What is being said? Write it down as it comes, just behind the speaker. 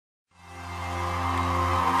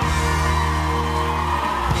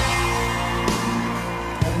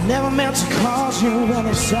Never meant to cause you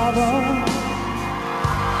any sorrow.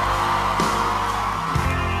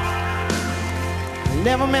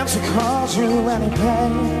 Never meant to cause you any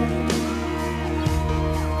pain.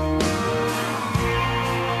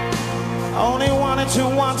 Only wanted to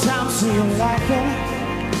one time see you laughing.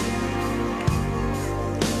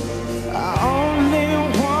 I only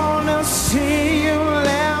wanna see you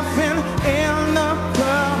laughing in the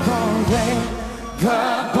purple rain.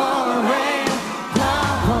 Purple rain,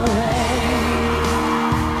 purple rain.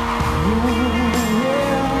 Ooh,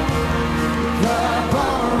 yeah.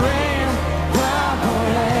 Purple rain, purple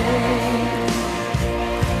rain.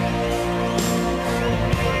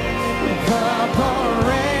 Purple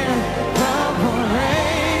rain, purple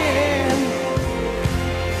rain.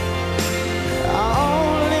 I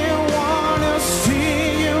only wanna see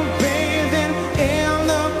you bathing in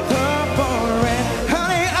the purple rain.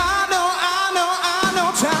 Honey, I know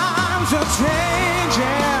times are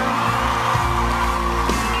changing.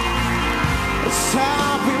 It's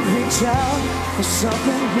time we reach out for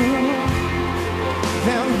something new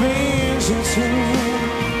that brings you to.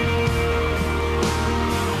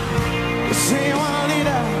 You say you want a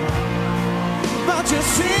leader, but you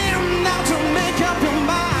seem not to make up your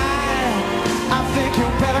mind. I think you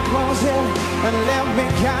better close it and let me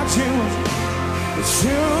guide you. It's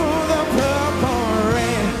you.